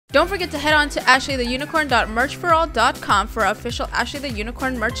Don't forget to head on to ashleytheunicorn.merchforall.com for official Ashley the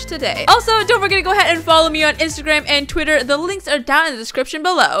Unicorn merch today. Also, don't forget to go ahead and follow me on Instagram and Twitter. The links are down in the description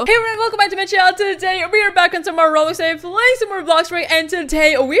below. Hey everyone, welcome back to my channel. Today we are back on some more Roblox today, playing some more BLOXBURG, and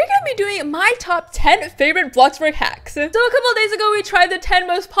today we're gonna be doing my top 10 favorite BLOXBURG hacks. So a couple of days ago we tried the 10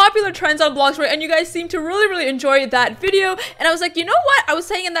 most popular trends on BLOXBURG, and you guys seemed to really enjoy that video. And I was like, you know what? I was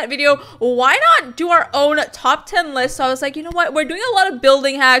saying in that video, why not do our own top 10 list? So I was like, you know what? We're doing a lot of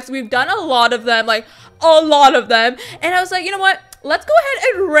building hacks. We've done a lot of them, like a lot of them. And I was like, you know what? Let's go ahead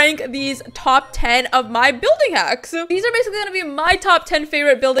and rank these top 10 of my building hacks. These are basically going to be my top 10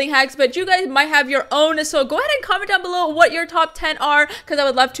 favorite building hacks, but you guys might have your own. So go ahead and comment down below what your top 10 are, because I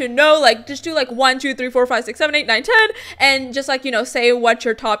would love to know. Like, just do like 1, 2, 3, 4, 5, 6, 7, 8, 9, 10, and just like, you know, say what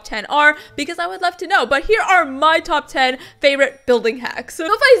your top 10 are, because I would love to know. But here are my top 10 favorite building hacks. So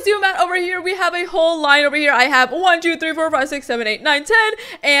if I zoom out over here, we have a whole line over here. I have 1, 2, 3, 4, 5, 6, 7, 8, 9, 10,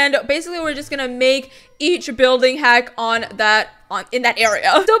 and basically we're just going to make each building hack in that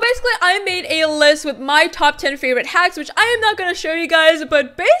area. So basically I made a list with my top 10 favorite hacks, which I am not going to show you guys,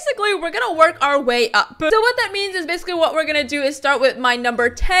 but basically we're going to work our way up. So what that means is basically what we're going to do is start with my number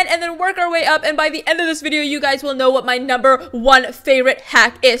 10 and then work our way up, and by the end of this video you guys will know what my number 1 favorite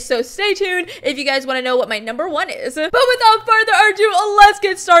hack is. So stay tuned if you guys want to know what my number 1 is. But without further ado, let's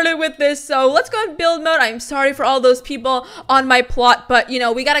get started with this. So let's go in build mode. I'm sorry for all those people on my plot, but you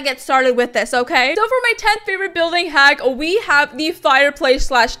know, we got to get started with this, okay? So for my 10th favorite building hack, we have the fireplace /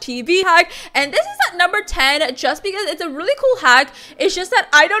 TV hack, and this is at number 10 just because it's a really cool hack. It's just that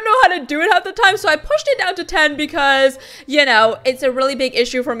I don't know how to do it half the time, so I pushed it down to 10 because, you know, it's a really big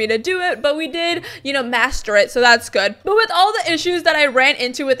issue for me to do it, but we did, you know, master it, so that's good. But with all the issues that I ran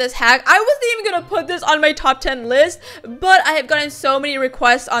into with this hack, I wasn't even gonna put this on my top 10 list, but I have gotten so many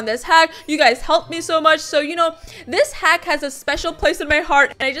requests on this hack. You guys helped me so much, so you know, this hack has a special place in my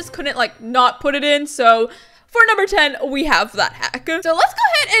heart, and I just couldn't like not put it in. So for number 10, we have that hack. So let's go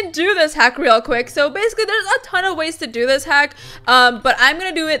ahead and do this hack real quick. So basically, there's a ton of ways to do this hack, but I'm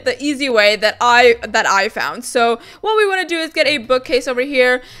gonna do it the easy way that I found. So what we want to do is get a bookcase over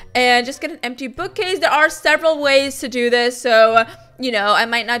here and just get an empty bookcase. There are several ways to do this, so you know, I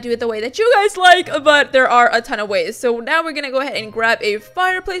might not do it the way that you guys like, but there are a ton of ways. So now we're gonna go ahead and grab a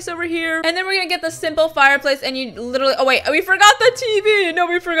fireplace over here, and then we're gonna get the simple fireplace, and you literally, oh wait, we forgot the TV. No,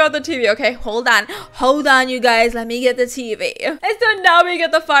 we forgot the TV. Okay, hold on, you guys, let me get the TV. And so now we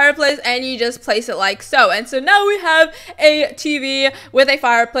get the fireplace, and you just place it like so. And so now we have a TV with a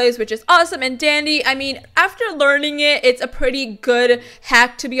fireplace, which is awesome and dandy. I mean, after learning it, it's a pretty good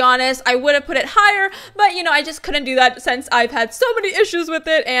hack, to be honest. I would have put it higher, but you know, I just couldn't do that since I've had so many issues with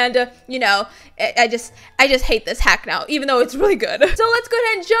it, and you know, I just hate this hack now, even though it's really good. So let's go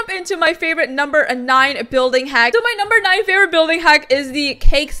ahead and jump into my favorite number 9 building hack. So my number 9 favorite building hack is the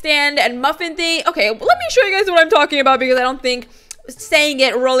cake stand and muffin thing. Okay, well, let me show you guys what I'm talking about, because I don't think saying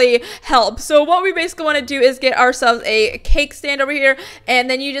it really helps. So what we basically want to do is get ourselves a cake stand over here, and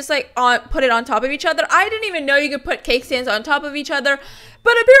then you just like put it on top of each other. I didn't even know you could put cake stands on top of each other,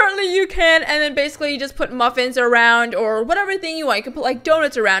 but apparently you can. And then basically you just put muffins around or whatever thing you want. You can put like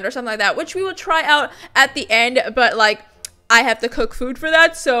donuts around or something like that, which we will try out at the end, but like I have to cook food for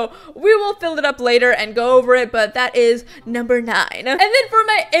that, so we will fill it up later and go over it, but that is number 9. And then for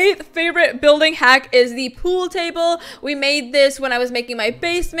my 8th favorite building hack is the pool table. We made this when I was making my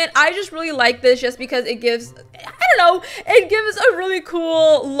basement. I just really like this just because it gives, I don't know, it gives a really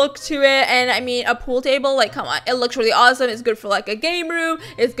cool look to it. And I mean, a pool table, like, come on, it looks really awesome. It's good for like a game room.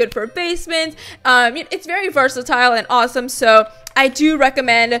 It's good for basements. It's very versatile and awesome, so I do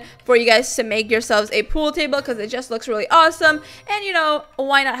recommend for you guys to make yourselves a pool table because it just looks really awesome. And you know,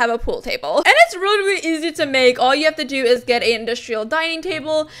 why not have a pool table? And it's really easy to make. All you have to do is get an industrial dining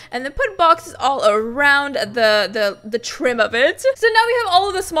table and then put boxes all around the trim of it. So now we have all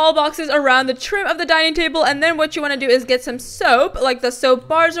of the small boxes around the trim of the dining table, and then what you want to do is get some soap, like the soap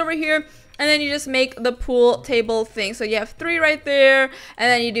bars over here, and then you just make the pool table thing. So you have 3 right there, and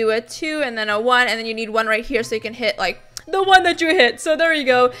then you do a 2 and then a 1, and then you need 1 right here so you can hit like the one that you hit. So there you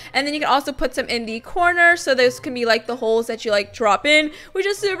go. And then you can also put some in the corner, so those can be like the holes that you like drop in, which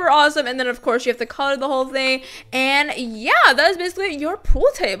is super awesome. And then of course you have to color the whole thing, and yeah, that is basically your pool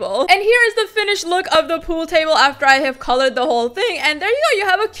table. And here is the finished look of the pool table after I have colored the whole thing, and there you go, you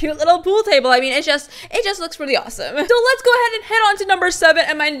have a cute little pool table. I mean, it just looks really awesome. So let's go ahead and head on to number 7,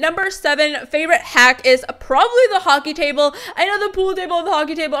 and my number 7 favorite hack is probably the hockey table. I know the pool table and the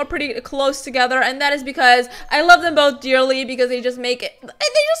hockey table are pretty close together, and that is because I love them both dearly because they just make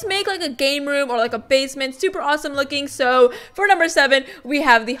like a game room or like a basement super awesome looking. So for number 7, we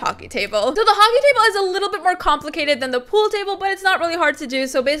have the hockey table. So the hockey table is a little bit more complicated than the pool table, but it's not really hard to do.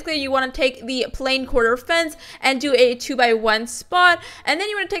 So basically you want to take the plain quarter fence and do a 2x1 spot, and then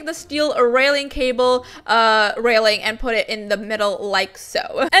you want to take the steel railing cable railing and put it in the middle like so.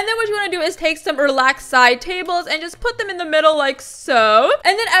 And then what you want to do is take some relaxed side tables and just put them in the middle like so.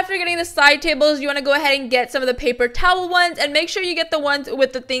 And then after getting the side tables, you want to go ahead and get some of the paper towel ones, and make sure you get the ones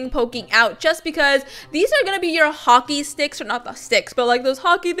with the thing poking out, just because these are going to be your hockey sticks, or not the sticks, but like those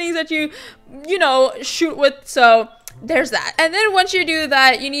hockey things that you know, shoot with. So there's that. And then once you do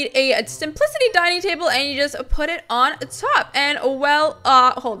that, you need a simplicity dining table, and you just put it on top. And well,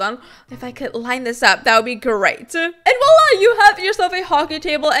 hold on, if I could line this up, that would be great. And voila, you have yourself a hockey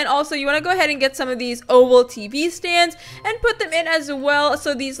table. And also you want to go ahead and get some of these oval TV stands and put them in as well.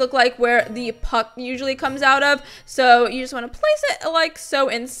 So these look like where the puck usually comes out of. So you just want to place it like so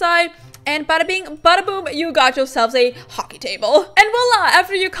inside, and bada bing, bada boom, you got yourselves a hockey table. And voila,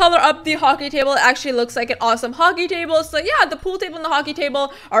 after you color up the hockey table, it actually looks like an awesome hockey table. So yeah, the pool table and the hockey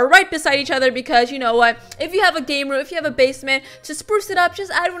table are right beside each other, because you know what, if you have a game room, if you have a basement, to spruce it up,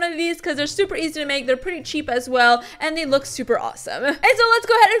 just add one of these, because they're super easy to make, they're pretty cheap as well, and they look super awesome. And so let's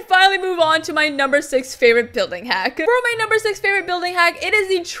go ahead and finally move on to my number 6 favorite building hack. For my number 6 favorite building hack, it is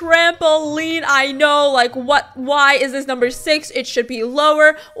the trampoline. I know, like, why is this number 6? It should be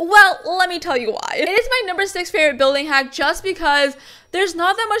lower. Well, let me tell you why. It is my number 6 favorite building hack just because there's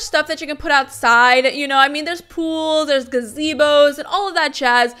not that much stuff that you can put outside, you know. I mean, there's pools, there's gazebos, and all of that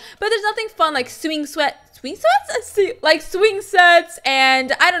jazz, but there's nothing fun like swing sets,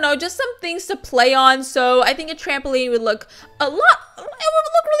 and I don't know, just some things to play on. So I think a trampoline would look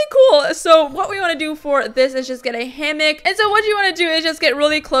really cool. So what we want to do for this is just get a hammock. And so what you want to do is just get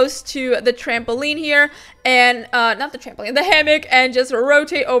really close to the trampoline here, and not the trampoline, the hammock, and just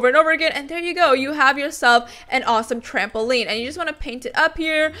rotate over and over again, and there you go, you have yourself an awesome trampoline. And you just want to paint it up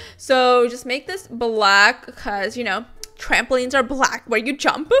here. So just make this black, because you know, trampolines are black where you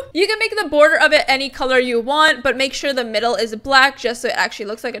jump. You can make the border of it any color you want, but make sure the middle is black just so it actually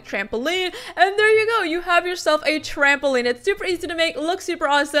looks like a trampoline. And there you go, you have yourself a trampoline. It's super easy to make, looks super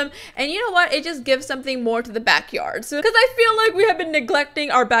awesome, and you know what, it just gives something more to the backyards, because I feel like we have been neglecting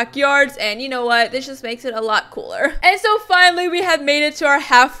our backyards, and you know what, this just makes it a lot cooler. And so finally we have made it to our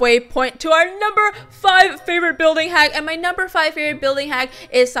halfway point, to our number 5 favorite building hack. And my number 5 favorite building hack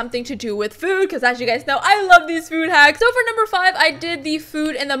is something to do with food, because as you guys know, I love these food hacks. So for number 5, I did the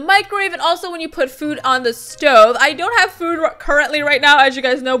food in the microwave, and also when you put food on the stove. I don't have food currently right now, as you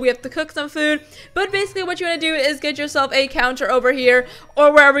guys know, we have to cook some food, but basically what you want to do is get yourself a counter over here,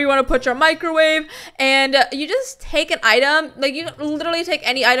 or wherever you want to put your microwave, and you just take an item, like you can literally take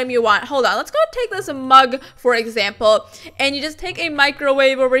any item you want. Hold on, let's go take this mug for example, and you just take a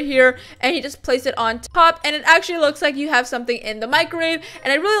microwave over here, and you just place it on top, and it actually looks like you have something in the microwave.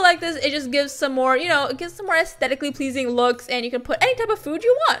 And I really like this, it just gives some more, you know, it gives some more aesthetically pleasing looks, and you can put any type of food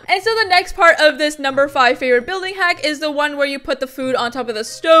you want. And so the next part of this number 5 favorite building hack is the one where you put the food on top of the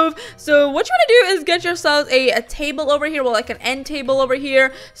stove. So what you want to do is get yourselves a table over here, well, like an end table over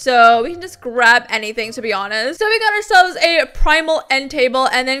here, so we can just grab anything, to be honest. So we got ourselves a primal end table,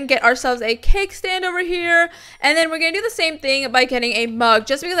 and then get ourselves a cake stand over here, and then we're gonna do the same thing by getting a mug,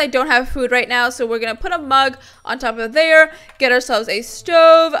 just because I don't have food right now. So we're gonna put a mug on top of there, get ourselves a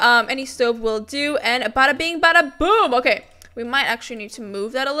stove, any stove will do, and bada bing bada boom. Okay, we might actually need to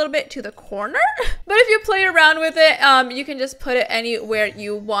move that a little bit to the corner, but if you play around with it, you can just put it anywhere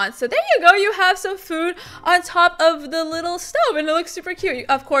you want. So there you go, you have some food on top of the little stove, and it looks super cute.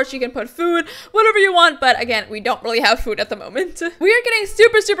 Of course, you can put food, whatever you want, but again, we don't really have food at the moment. We are getting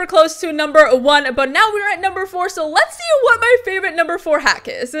super close to number 1, but now we're at number 4, so let's see what my favorite number 4 hack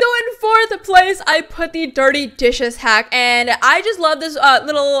is. So in 4th place, I put the dirty dishes hack, and I just love this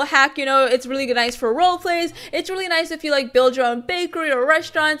little hack. You know, it's really nice for role plays. It's really nice if you like build your own bakery or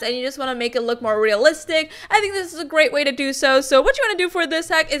restaurants, and you just want to make it look more realistic. I think this is a great way to do so. So what you want to do for this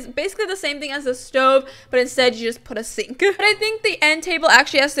hack is basically the same thing as the stove, but instead you just put a sink. But I think the end table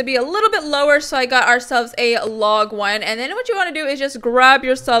actually has to be a little bit lower, so I got ourselves a log one. And then what you want to do is just grab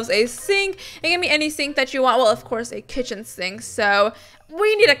yourselves a sink. It can be any sink that you want. Well, of course, a kitchen sink. So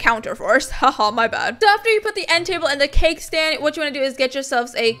we need a counter first. Haha, my bad. So after you put the end table and the cake stand, what you want to do is get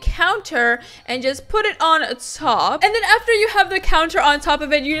yourselves a counter and just put it on top. And then after you have the counter on top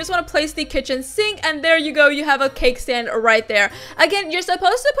of it, you just want to place the kitchen sink, and there you go, you have a cake stand right there. Again, you're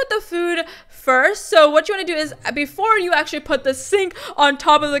supposed to put the food first. So what you want to do is, before you actually put the sink on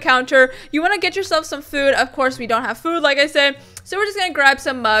top of the counter, you want to get yourself some food. Of course, we don't have food, like I said. So we're just gonna grab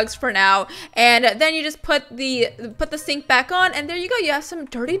some mugs for now, and then you just put the sink back on, and there you go. You have some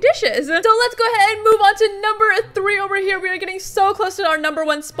dirty dishes. So let's go ahead and move on to number 3 over here. We are getting so close to our number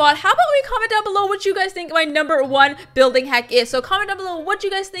 1 spot. How about we comment down below what you guys think my number 1 building hack is? So comment down below what you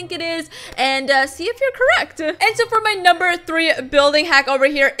guys think it is, and see if you're correct. And so for my number 3 building hack over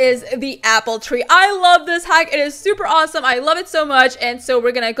here is the apple tree. I love this hack. It is super awesome. I love it so much, and so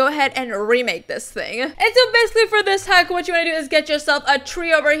we're gonna go ahead and remake this thing. And so basically for this hack, what you want to do is get yourself a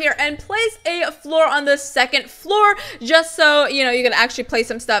tree over here and place a floor on the 2nd floor, just so you know you can actually place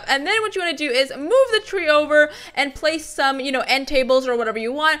some stuff. And then what you want to do is move the tree over and place some, you know, end tables or whatever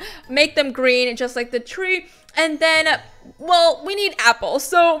you want. Make them green just like the tree. And then, well, we need apples.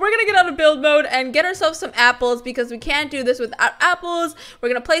 So we're gonna get out of build mode and get ourselves some apples, because we can't do this without apples. We're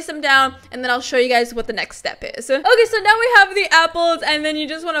gonna place them down, and then I'll show you guys what the next step is. Okay, so now we have the apples, and then you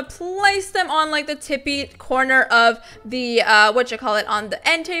just want to place them on like the tippy corner of the on the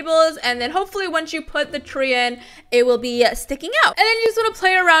end tables, and then hopefully once you put the tree in, it will be sticking out. And then you just want to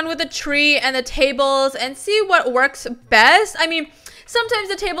play around with the tree and the tables and see what works best. I mean, sometimes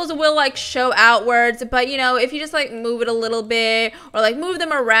the tables will like show outwards, but you know, if you just like move it a little bit or like move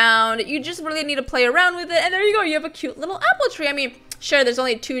them around, you just really need to play around with it, and there you go. You have a cute little apple tree. I mean, sure, there's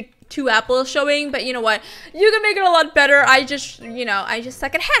only two apples showing, but you know what, you can make it a lot better. I just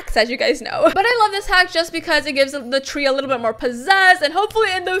suck at hacks, as you guys know. But I love this hack just because it gives the tree a little bit more pizzazz, and hopefully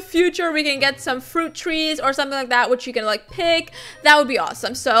in the future we can get some fruit trees or something like that, which you can like pick. That would be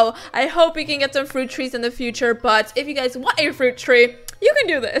awesome. So I hope we can get some fruit trees in the future, but if you guys want a fruit tree, you can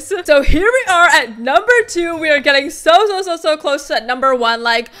do this. So here we are at number 2. We are getting so close to number 1.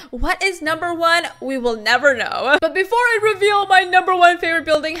 Like, what is number 1? We will never know. But before I reveal my number 1 favorite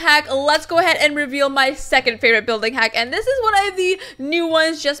building hack, let's go ahead and reveal my 2nd favorite building hack. And this is one of the new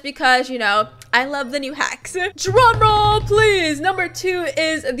ones, just because, you know, I love the new hacks. Drum roll, please. Number 2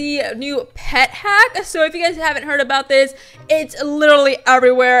 is the new pet hack. So if you guys haven't heard about this, it's literally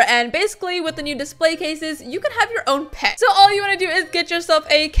everywhere. And basically with the new display cases, you can have your own pet. So all you want to do is get yourself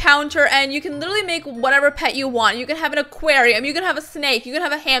a counter, and you can literally make whatever pet you want. You can have an aquarium, you can have a snake, you can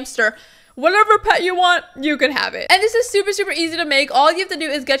have a hamster. Whatever pet you want, you can have it. And this is super easy to make. All you have to do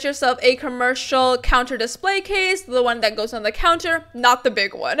is get yourself a commercial counter display case, the one that goes on the counter, not the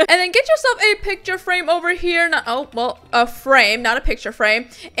big one. And then get yourself a picture frame over here. A frame, not a picture frame.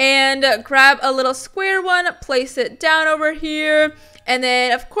 And grab a little square one, place it down over here. And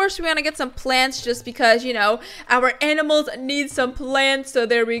then, of course, we want to get some plants, just because, you know, our animals need some plants. So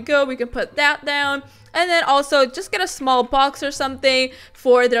there we go. We can put that down. And then also just get a small box or something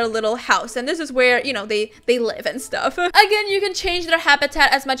for their little house. And this is where, you know, they live and stuff. Again, you can change their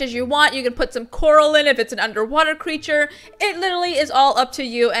habitat as much as you want. You can put some coral in if it's an underwater creature. It literally is all up to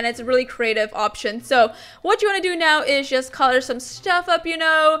you, and it's a really creative option. So what you want to do now is just color some stuff up, you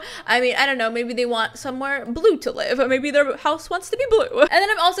know. I mean, I don't know, maybe they want somewhere blue to live. Or maybe their house wants to be blue. And then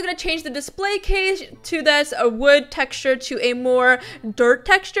I'm also going to change the display case to this wood texture to a more dirt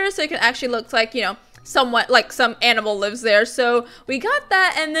texture, so it can actually look like, you know, somewhat like some animal lives there. So we got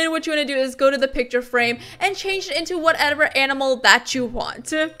that, and then what you want to do is go to the picture frame and change it into whatever animal that you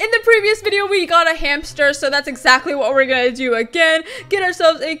want. In the previous video we got a hamster, so that's exactly what we're gonna do again. Get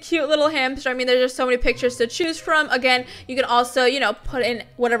ourselves a cute little hamster. I mean, there's just so many pictures to choose from. Again, you can also, you know, put in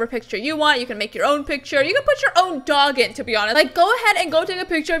whatever picture you want. You can make your own picture. You can put your own dog in, to be honest. Like, go ahead and go take a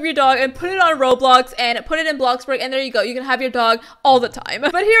picture of your dog and put it on Roblox and put it in BLOXBURG, and there you go. You can have your dog all the time.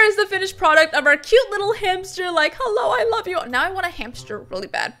 But here is the finished product of our cute little hamster. Like, hello, I love you. Now I want a hamster really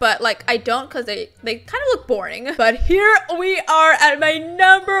bad, but like I don't, because they kind of look boring. But here we are at my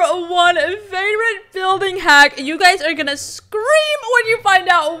number 1 favorite building hack. You guys are gonna scream when you find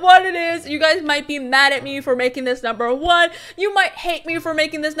out what it is. You guys might be mad at me for making this number 1. You might hate me for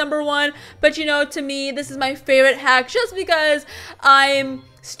making this number 1, but you know, to me, this is my favorite hack just because I'm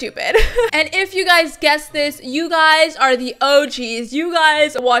stupid. And if you guys guessed this, you guys are the OGs. You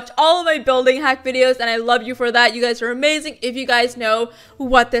guys watch all of my building hack videos, and I love you for that. You guys are amazing if you guys know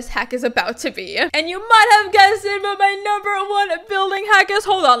what this hack is about to be. And you might have guessed it, but my number 1 building hack is,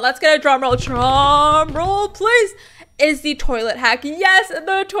 hold on, let's get a drum roll. Drum roll, please. Is the toilet hack. Yes,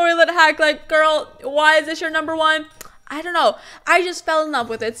 the toilet hack. Like, girl, why is this your number 1? I don't know. I just fell in love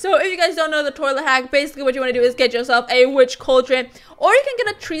with it. So if you guys don't know the toilet hack, basically what you want to do is get yourself a witch cauldron, or you can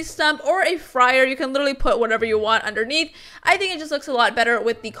get a tree stump or a fryer. You can literally put whatever you want underneath. I think it just looks a lot better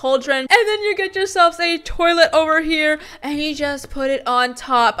with the cauldron. And then you get yourselves a toilet over here, and you just put it on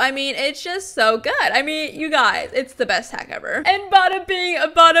top. I mean, it's just so good. I mean, you guys, it's the best hack ever. And bada bing,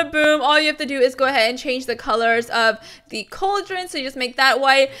 bada boom, all you have to do is go ahead and change the colors of the cauldron. So you just make that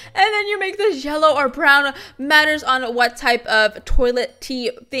white, and then you make this yellow or brown. Matters on what type of toilet tea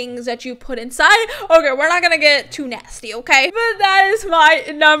things that you put inside. Okay, we're not gonna get too nasty, okay? But that is my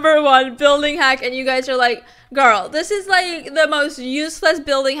 #1 building hack, and you guys are like, girl, this is like the most useless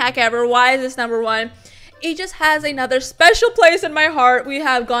building hack ever. Why is this #1? It just has another special place in my heart. We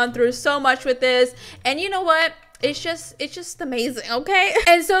have gone through so much with this, and you know what? It's just amazing, okay?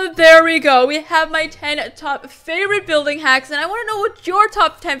 And so there we go. We have my 10 top favorite building hacks, and I want to know what your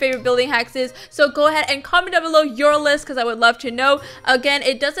top 10 favorite building hacks is. So go ahead and comment down below your list, because I would love to know. Again,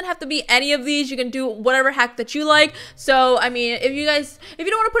 it doesn't have to be any of these. You can do whatever hack that you like. So I mean, if you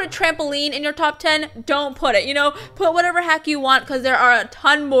don't want to put a trampoline in your top 10, don't put it. You know, put whatever hack you want, because there are a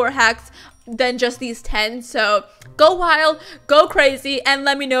ton more hacks than just these 10. So go wild, go crazy, and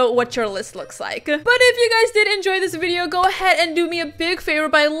let me know what your list looks like. But if you guys did enjoy this video, go ahead and do me a big favor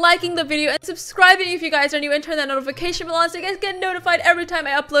by liking the video and subscribing if you guys are new, and turn that notification bell on so you guys get notified every time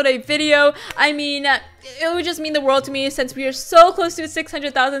I upload a video. I mean, it would just mean the world to me, since we are so close to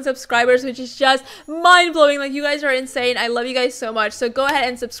 600,000 subscribers, which is just mind-blowing. Like, you guys are insane. I love you guys so much. So go ahead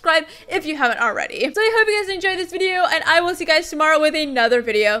and subscribe if you haven't already. So I hope you guys enjoyed this video, and I will see you guys tomorrow with another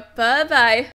video. Bye bye.